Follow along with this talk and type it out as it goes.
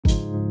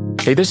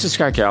Hey, this is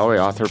Scott Galloway,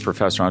 author,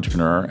 professor,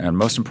 entrepreneur, and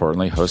most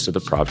importantly, host of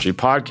the Prop G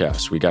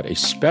podcast. We got a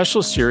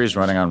special series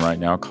running on right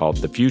now called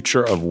The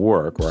Future of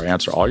Work, where I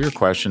answer all your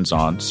questions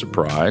on,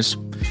 surprise,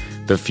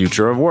 the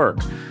future of work.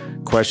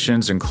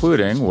 Questions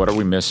including, what are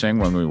we missing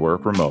when we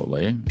work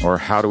remotely? Or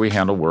how do we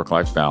handle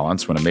work-life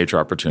balance when a major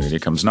opportunity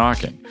comes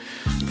knocking?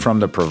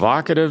 From the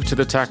provocative to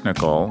the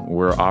technical,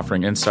 we're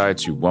offering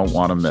insights you won't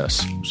want to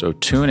miss. So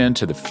tune in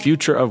to The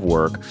Future of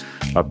Work,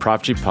 a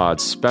Prop G Pod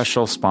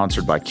special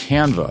sponsored by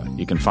Canva.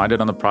 You can find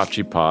it on the Prop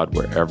G Pod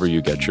wherever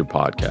you get your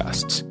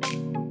podcasts.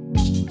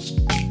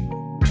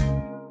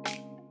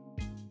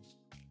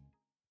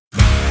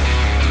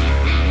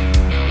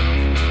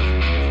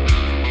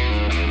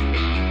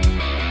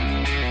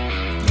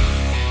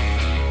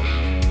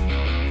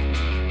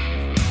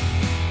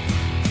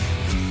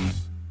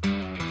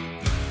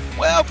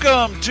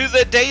 Welcome to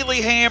the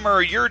Daily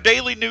Hammer, your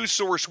daily news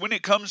source when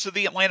it comes to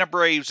the Atlanta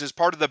Braves as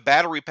part of the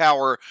Battery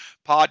Power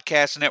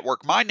Podcast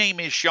Network. My name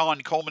is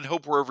Sean Coleman.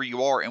 Hope wherever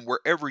you are and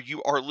wherever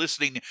you are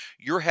listening,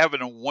 you're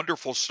having a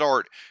wonderful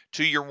start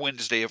to your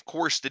Wednesday. Of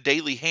course, the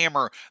Daily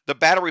Hammer, the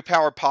Battery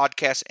Power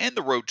Podcast, and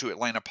the Road to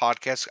Atlanta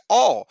Podcast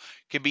all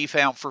can be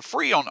found for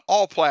free on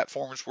all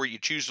platforms where you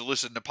choose to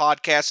listen to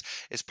podcasts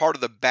as part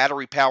of the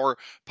Battery Power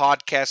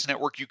Podcast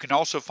Network. You can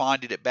also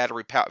find it at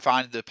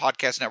find the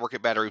podcast network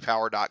at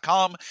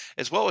batterypower.com,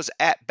 as well as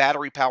at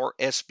Battery Power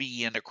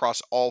SBN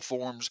across all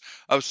forms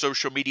of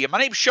social media. My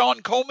name is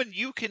Sean Coleman.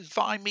 You can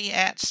find me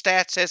at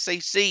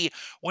StatsSAC.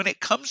 When it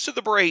comes to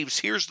the Braves,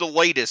 here's the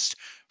latest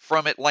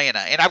from Atlanta.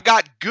 And I've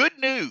got good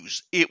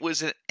news. It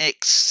was an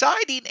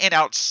exciting and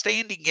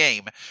outstanding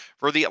game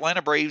for the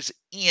Atlanta Braves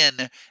in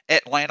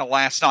Atlanta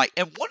last night.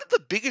 And one of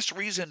the biggest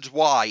reasons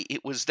why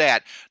it was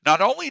that not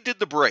only did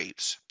the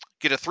Braves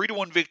get a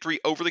 3-1 victory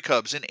over the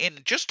Cubs,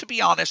 and just to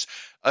be honest,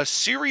 a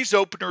series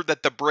opener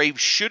that the Braves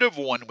should have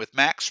won with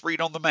Max Fried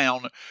on the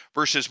mound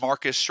versus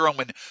Marcus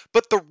Stroman.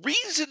 But the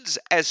reasons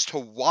as to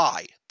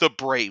why the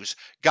Braves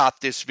got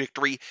this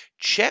victory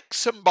check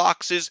some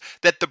boxes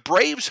that the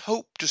Braves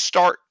hope to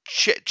start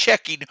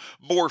checking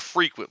more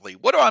frequently.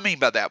 What do I mean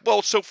by that?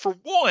 Well, so for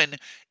one,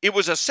 it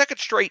was a second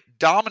straight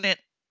dominant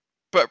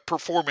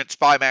performance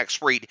by Max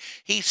Fried.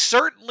 He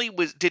certainly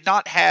did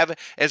not have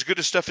as good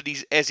a stuff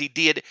as he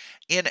did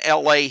in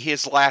LA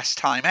his last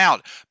time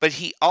out, but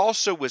he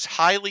also was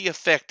highly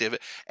effective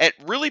at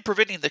really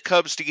preventing the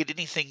Cubs to get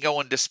anything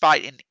going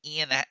despite an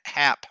Ian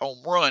Happ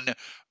home run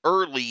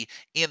early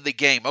in the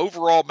game.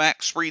 Overall,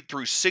 Max Fried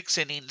threw 6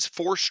 innings,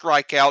 4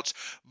 strikeouts,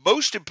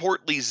 most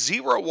importantly,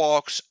 0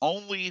 walks,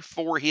 only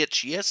 4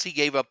 hits. Yes, he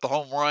gave up the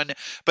home run,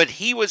 but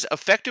he was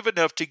effective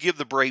enough to give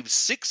the Braves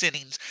 6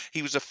 innings.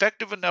 He was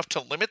effective enough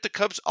to limit the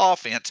Cubs'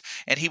 offense,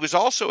 and he was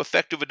also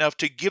effective enough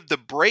to give the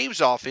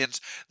Braves'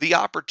 offense the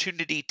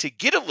opportunity to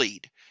get a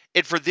lead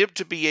and for them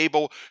to be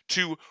able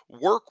to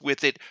work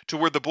with it to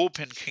where the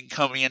bullpen can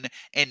come in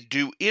and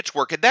do its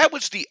work. And that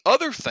was the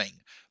other thing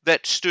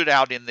that stood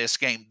out in this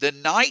game. The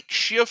night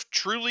shift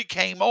truly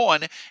came on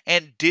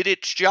and did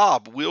its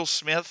job. Will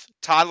Smith,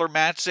 Tyler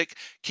Matzek,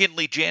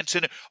 Kenley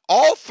Jansen,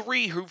 all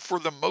three who for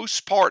the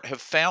most part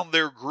have found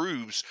their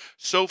grooves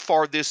so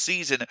far this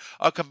season.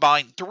 A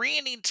combined 3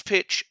 innings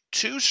pitch,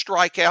 2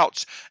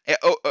 strikeouts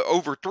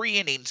over 3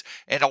 innings,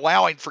 and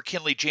allowing for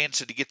Kenley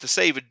Jansen to get the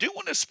save. And do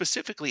want to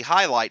specifically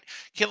highlight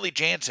Kenley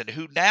Jansen,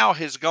 who now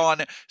has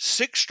gone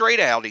 6 straight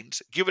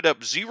outings, given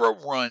up 0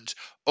 runs.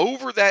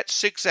 Over that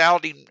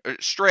 6-outing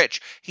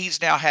stretch,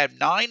 he's now had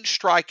 9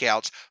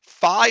 strikeouts,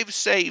 5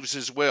 saves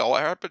as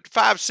well,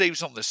 5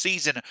 saves on the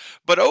season.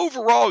 But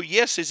overall,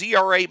 yes, his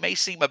ERA may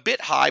seem a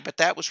bit high, but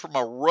that was from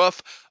a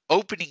rough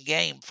opening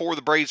game for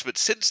the Braves. But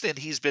since then,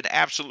 he's been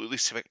absolutely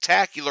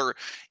spectacular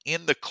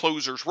in the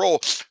closer's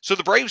role. So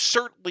the Braves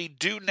certainly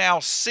do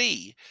now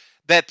see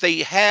that they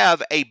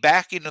have a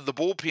back end of the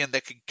bullpen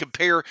that can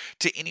compare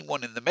to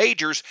anyone in the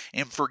majors.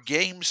 And for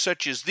games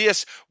such as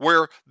this,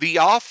 where the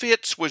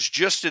offense was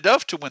just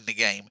enough to win the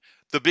game,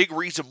 the big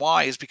reason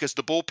why is because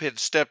the bullpen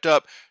stepped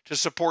up to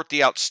support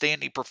the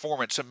outstanding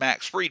performance of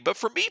Max Fried. But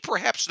for me,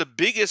 perhaps the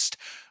biggest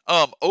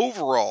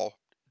overall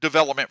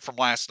development from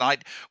last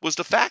night was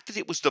the fact that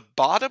it was the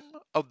bottom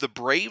of the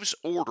Braves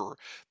order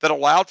that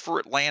allowed for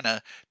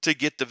Atlanta to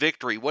get the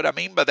victory. What I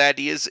mean by that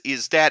is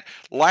that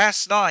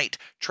last night,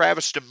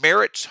 Travis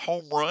Demerit's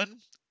home run,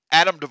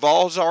 Adam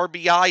Duvall's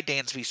RBI,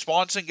 Dansby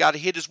Swanson got a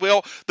hit as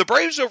well. The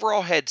Braves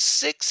overall had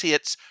 6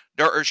 hits,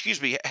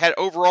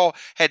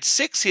 had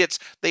 6 hits.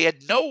 They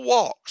had no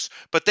walks,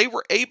 but they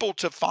were able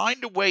to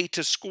find a way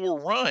to score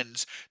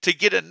runs to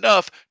get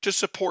enough to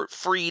support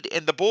Fried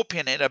and the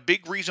bullpen. And a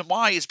big reason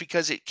why is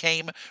because it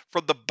came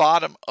from the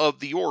bottom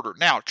of the order.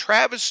 Now,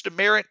 Travis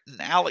Demeritte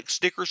and Alex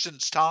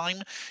Dickerson's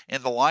time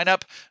in the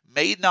lineup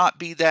may not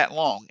be that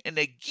long. And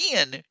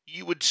again,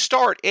 you would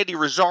start Eddie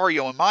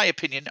Rosario, in my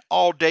opinion,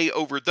 all day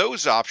over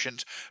those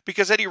options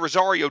because Eddie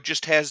Rosario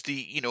just has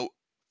the,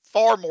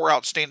 far more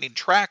outstanding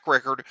track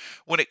record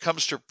when it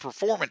comes to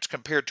performance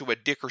compared to a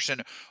Dickerson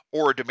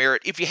or a Demeritte.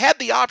 If you had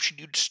the option,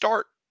 you'd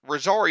start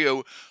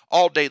Rosario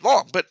all day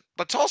long. But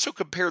let's also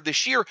compare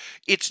this year.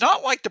 It's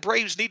not like the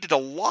Braves needed a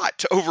lot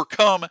to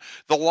overcome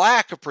the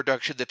lack of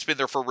production that's been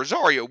there for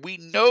Rosario. We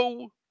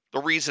know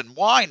the reason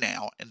why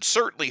now, and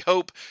certainly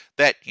hope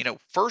that,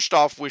 first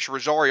off, wish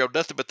Rosario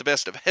nothing but the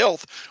best of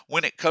health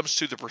when it comes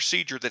to the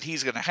procedure that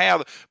he's going to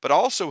have, but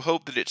also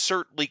hope that it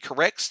certainly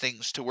corrects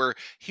things to where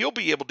he'll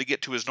be able to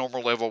get to his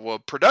normal level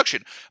of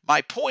production.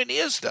 My point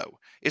is, though,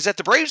 is that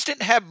the Braves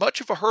didn't have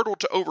much of a hurdle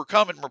to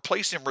overcome in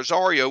replacing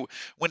Rosario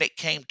when it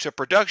came to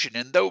production.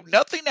 And though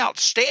nothing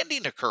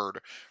outstanding occurred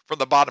from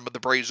the bottom of the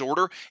Braves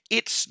order,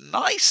 it's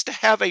nice to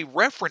have a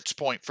reference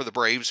point for the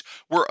Braves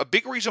where a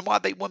big reason why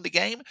they won the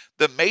game,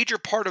 the major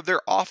part of their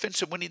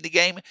offense in winning the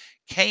game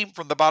came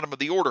from the bottom of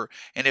the order.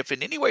 And if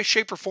in any way,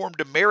 shape, or form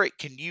Demerit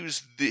can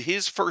use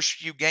his first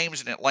few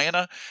games in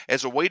Atlanta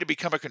as a way to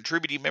become a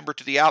contributing member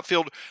to the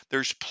outfield,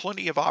 there's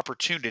plenty of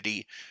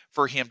opportunity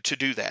for him to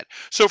do that.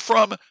 So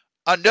from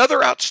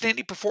another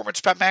outstanding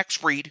performance by Max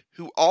Fried,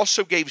 who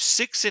also gave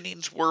 6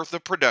 innings worth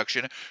of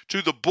production,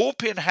 to the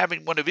bullpen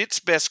having one of its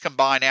best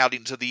combined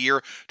outings of the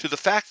year, to the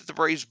fact that the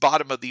Braves'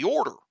 bottom of the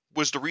order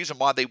was the reason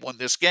why they won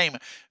this game.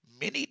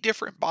 Many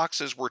different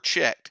boxes were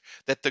checked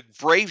that the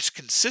Braves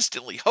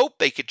consistently hope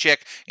they could check,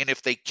 and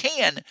if they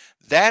can,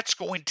 that's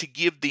going to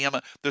give them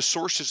the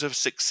sources of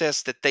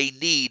success that they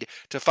need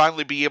to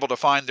finally be able to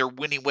find their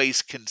winning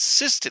ways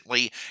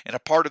consistently in a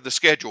part of the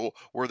schedule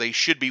where they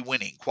should be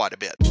winning quite a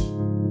bit.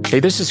 Hey,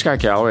 this is Scott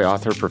Galloway,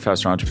 author,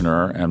 professor,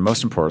 entrepreneur, and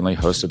most importantly,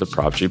 host of the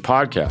Prop G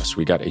podcast.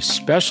 We got a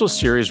special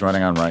series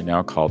running on right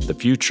now called The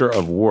Future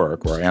of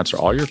Work, where I answer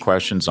all your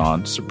questions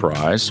on,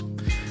 surprise,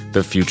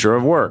 the future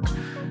of work.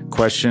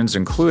 Questions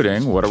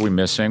including, what are we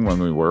missing when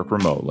we work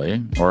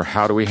remotely? Or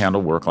how do we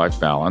handle work-life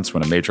balance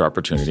when a major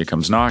opportunity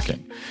comes knocking?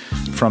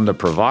 From the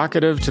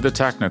provocative to the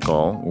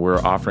technical, we're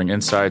offering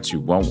insights you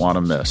won't want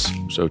to miss.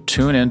 So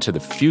tune in to The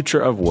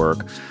Future of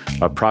Work,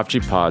 a Prop G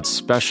Pod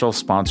special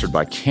sponsored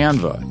by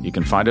Canva. You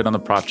can find it on the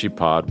Prop G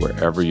Pod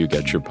wherever you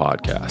get your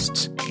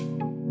podcasts.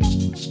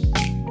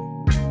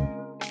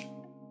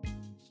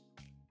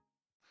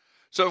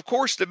 So, of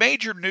course, the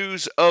major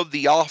news of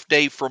the off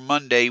day from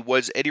Monday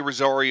was Eddie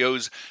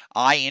Rosario's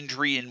eye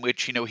injury, in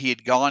which, he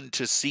had gone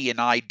to see an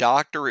eye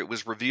doctor. It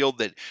was revealed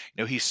that,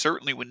 he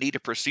certainly would need a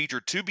procedure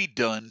to be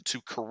done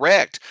to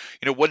correct,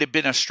 what had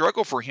been a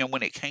struggle for him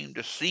when it came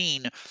to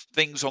seeing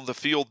things on the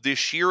field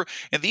this year.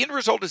 And the end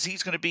result is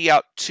he's going to be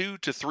out 2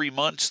 to 3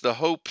 months. The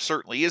hope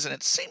certainly is, and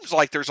it seems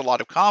like there's a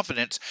lot of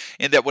confidence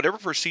in that whatever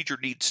procedure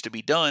needs to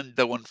be done,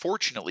 though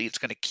unfortunately it's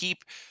going to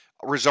keep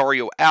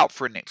Rosario out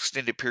for an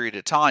extended period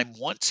of time.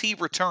 Once he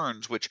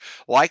returns, which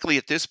likely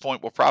at this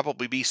point will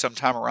probably be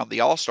sometime around the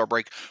All-Star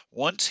break,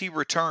 once he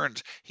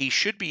returns, he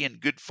should be in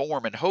good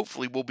form and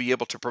hopefully will be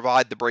able to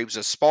provide the Braves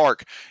a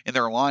spark in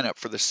their lineup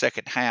for the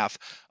second half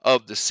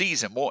of the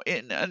season. Well,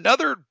 in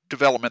another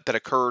development that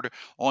occurred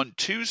on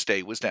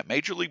Tuesday was that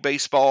Major League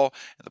Baseball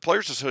and the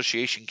Players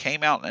Association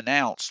came out and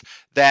announced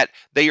that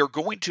they are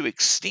going to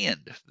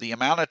extend the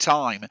amount of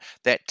time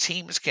that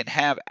teams can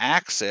have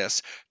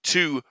access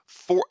to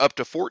up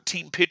to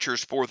 14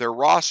 pitchers for their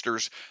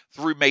rosters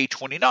through May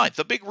 29th.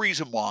 The big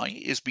reason why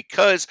is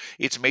because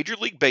it's Major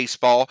League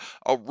Baseball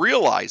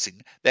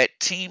realizing that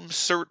teams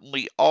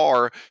certainly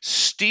are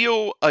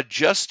still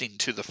adjusting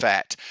to the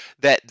fact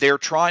that they're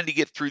trying to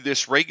get through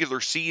this regular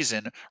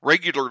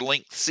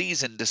length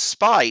season,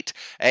 despite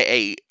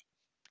a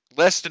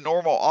less than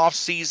normal off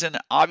season,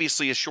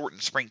 obviously a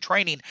shortened spring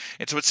training.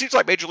 And so it seems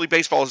like Major League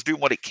Baseball is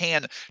doing what it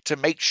can to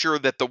make sure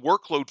that the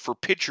workload for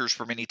pitchers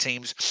for many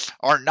teams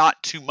are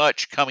not too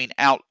much coming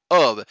out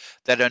of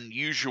that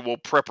unusual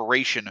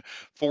preparation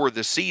for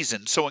the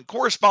season. So in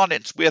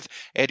correspondence with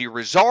Eddie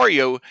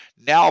Rosario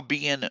now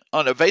being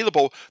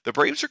unavailable, the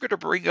Braves are going to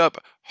bring up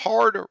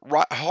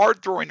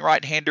hard-throwing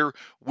right-hander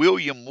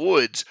William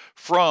Woods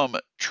from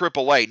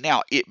AAA.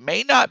 Now, it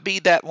may not be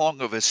that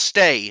long of a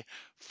stay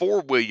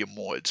for William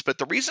Woods, but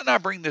the reason I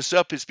bring this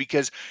up is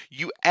because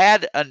you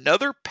add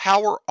another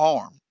power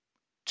arm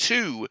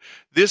to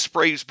this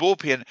Braves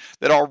bullpen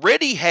that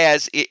already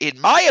has, in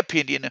my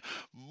opinion,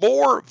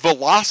 more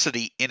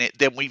velocity in it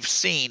than we've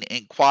seen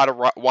in quite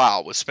a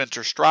while with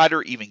Spencer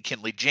Strider, even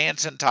Kenley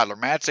Jansen, Tyler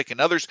Matzik, and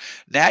others.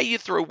 Now you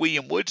throw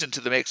William Woods into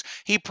the mix.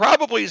 He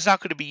probably is not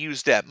going to be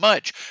used that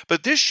much,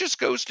 but this just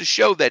goes to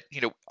show that,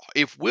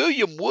 if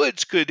William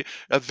Woods could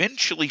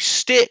eventually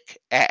stick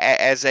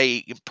as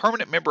a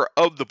permanent member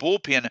of the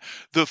bullpen,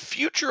 the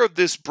future of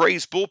this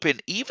Braves bullpen,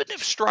 even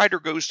if Strider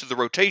goes to the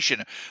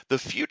rotation, the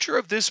future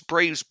of this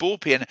Braves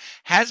bullpen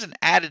has an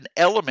added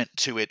element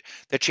to it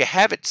that you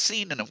haven't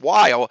seen in a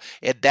while,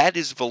 and that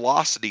is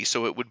velocity.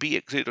 So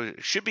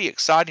it should be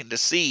exciting to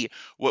see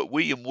what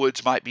William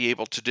Woods might be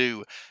able to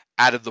do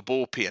out of the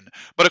bullpen.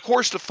 But of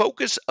course, the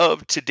focus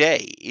of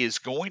today is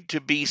going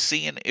to be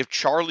seeing if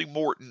Charlie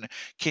Morton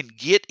can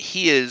get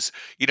his,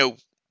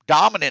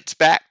 dominance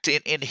back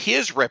in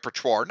his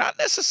repertoire. Not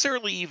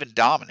necessarily even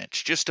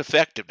dominance, just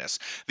effectiveness.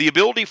 The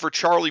ability for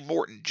Charlie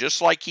Morton,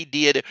 just like he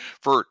did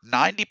for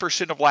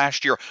 90% of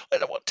last year.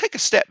 Take a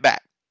step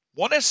back.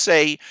 want to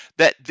say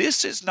that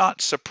this is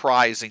not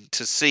surprising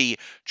to see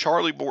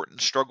Charlie Morton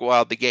struggle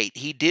out of the gate.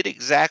 He did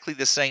exactly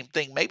the same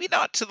thing, maybe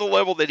not to the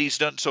level that he's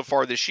done so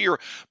far this year,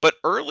 but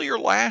earlier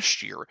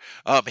last year,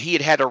 he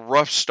had a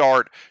rough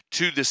start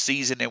to the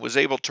season and was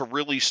able to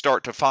really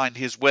start to find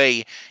his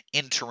way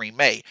entering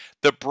May.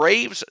 The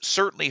Braves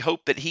certainly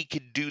hope that he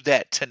can do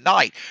that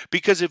tonight,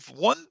 because if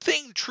one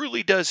thing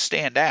truly does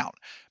stand out,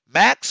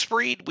 Max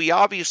Fried, we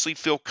obviously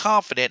feel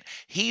confident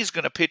he's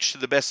going to pitch to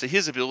the best of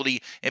his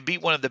ability and be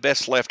one of the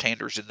best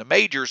left-handers in the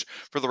majors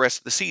for the rest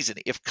of the season.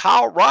 If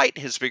Kyle Wright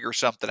has figured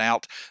something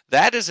out,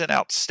 that is an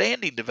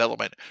outstanding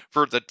development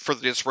for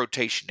this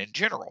rotation in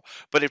general.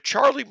 But if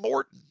Charlie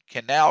Morton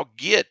can now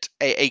get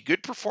a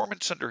good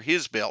performance under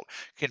his belt,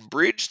 can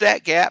bridge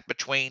that gap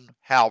between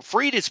how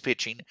Fried is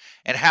pitching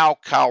and how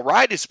Kyle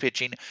Wright is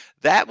pitching,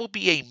 that will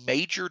be a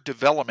major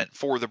development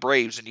for the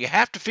Braves. And you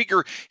have to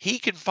figure he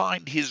can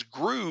find his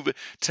groove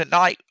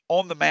tonight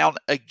on the mound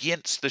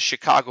against the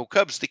Chicago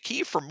Cubs. The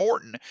key for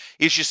Morton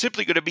is just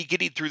simply going to be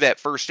getting through that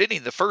first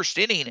inning. The first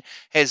inning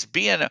has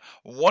been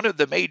one of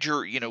the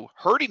major,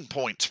 hurting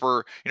points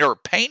for, or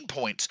pain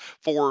points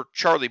for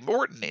Charlie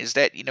Morton, is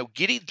that,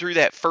 getting through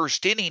that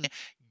first inning,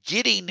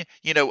 getting,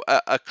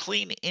 a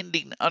clean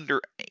inning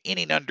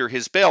under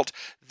his belt.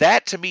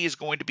 That to me is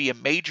going to be a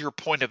major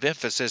point of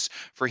emphasis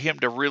for him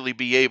to really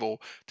be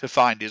able to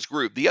find his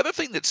groove. The other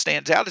thing that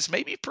stands out is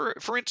maybe,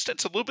 for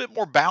instance, a little bit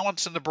more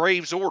balance in the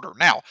Braves order.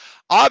 Now,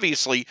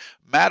 obviously,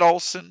 Matt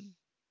Olson,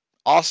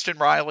 Austin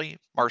Riley,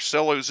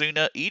 Marcell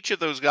Ozuna, each of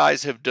those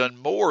guys have done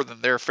more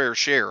than their fair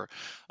share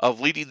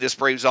of leading this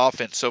Braves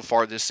offense so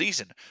far this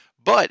season.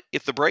 But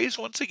if the Braves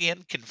once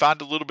again can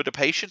find a little bit of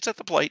patience at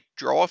the plate,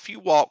 draw a few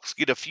walks,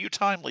 get a few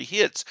timely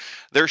hits,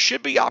 there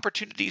should be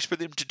opportunities for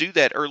them to do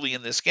that early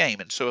in this game.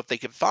 And so if they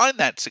can find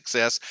that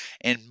success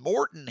and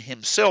Morton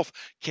himself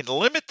can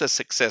limit the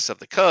success of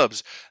the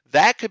Cubs,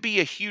 that could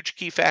be a huge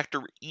key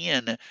factor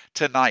in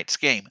tonight's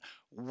game.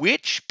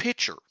 Which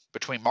pitcher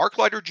between Mark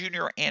Leiter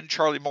Jr. and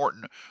Charlie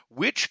Morton,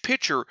 which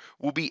pitcher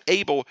will be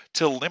able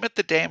to limit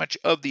the damage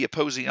of the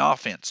opposing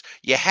offense?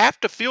 You have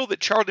to feel that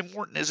Charlie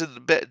Morton is in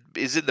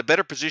the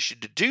better position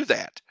to do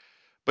that.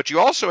 But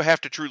you also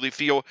have to truly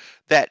feel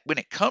that when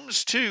it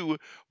comes to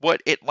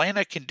what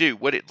Atlanta can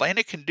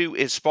do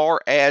as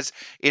far as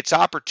its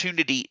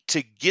opportunity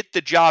to get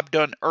the job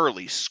done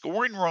early,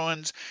 scoring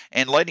runs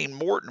and letting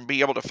Morton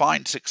be able to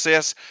find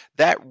success,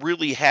 that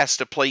really has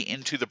to play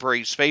into the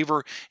Braves'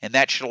 favor, and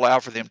that should allow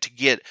for them to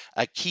get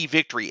a key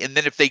victory. And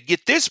then if they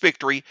get this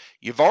victory,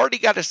 you've already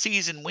got a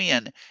season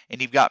win,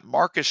 and you've got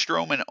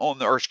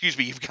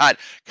you've got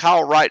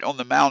Kyle Wright on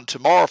the mound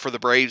tomorrow for the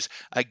Braves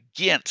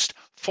against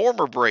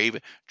former Brave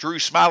Drew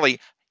Smyly.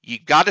 You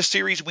got a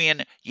series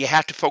win. You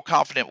have to feel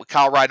confident with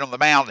Kyle Wright on the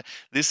mound.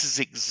 This is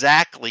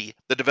exactly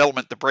the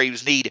development the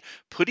Braves need,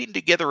 putting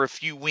together a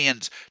few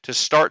wins to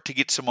start to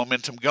get some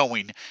momentum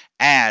going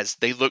as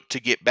they look to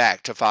get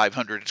back to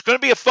 500. It's going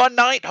to be a fun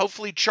night.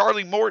 Hopefully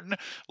Charlie Morton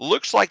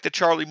looks like the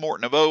Charlie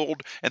Morton of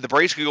old, and the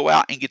Braves can go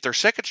out and get their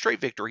second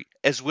straight victory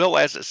as well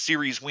as a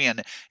series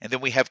win. And then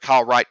we have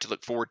Kyle Wright to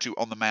look forward to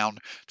on the mound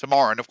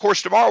tomorrow. And of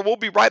course, tomorrow we'll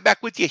be right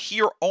back with you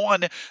here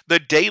on the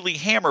Daily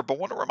Hammer. But I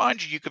want to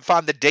remind you can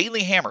find the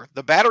Daily Hammer,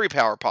 the Battery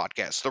Power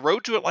Podcast, the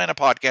Road to Atlanta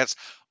podcast,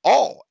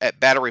 all at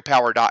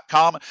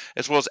batterypower.com,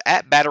 as well as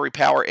at Battery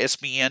Power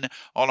SBN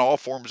on all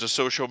forms of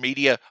social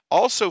media.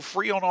 Also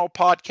free on all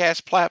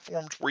podcast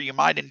platforms where you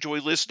might enjoy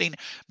listening.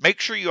 Make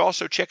sure you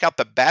also check out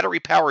the Battery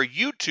Power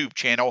YouTube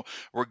channel,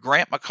 where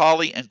Grant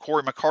McCauley and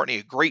Corey McCartney,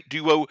 a great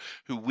duo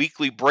who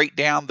weekly break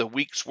down the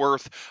week's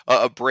worth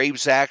of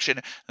Braves action,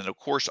 and of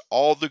course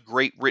all the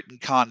great written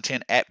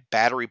content at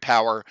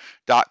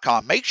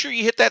batterypower.com. Make sure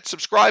you hit that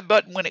subscribe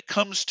button when it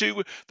comes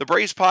to the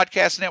Braves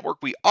Podcast Network.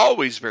 We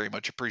always very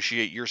much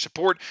appreciate your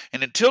support.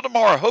 And until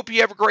tomorrow, I hope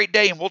you have a great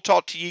day, and we'll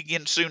talk to you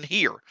again soon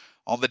here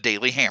on the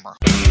Daily Hammer.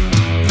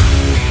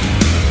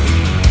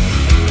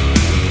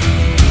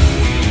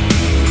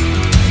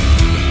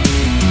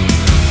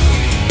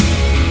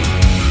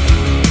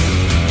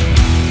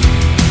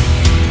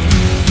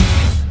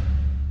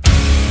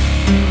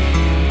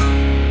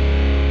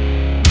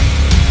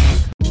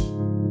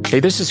 Hey,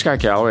 this is Scott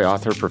Galloway,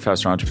 author,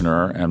 professor,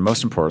 entrepreneur, and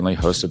most importantly,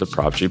 host of the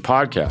Prop G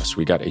podcast.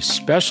 We got a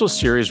special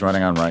series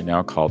running on right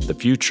now called The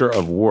Future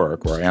of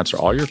Work, where I answer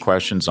all your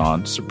questions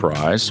on,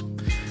 surprise,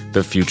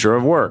 the future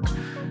of work.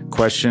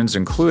 Questions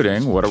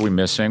including, what are we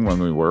missing when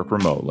we work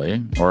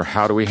remotely? Or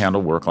how do we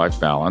handle work-life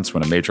balance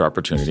when a major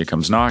opportunity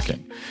comes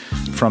knocking?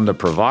 From the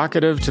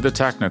provocative to the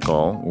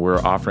technical, we're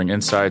offering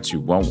insights you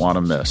won't want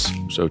to miss.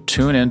 So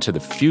tune in to The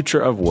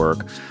Future of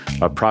Work,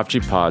 a Prop G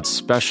Pod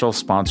special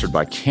sponsored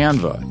by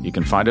Canva. You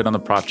can find it on the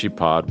Prop G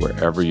Pod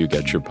wherever you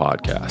get your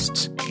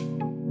podcasts.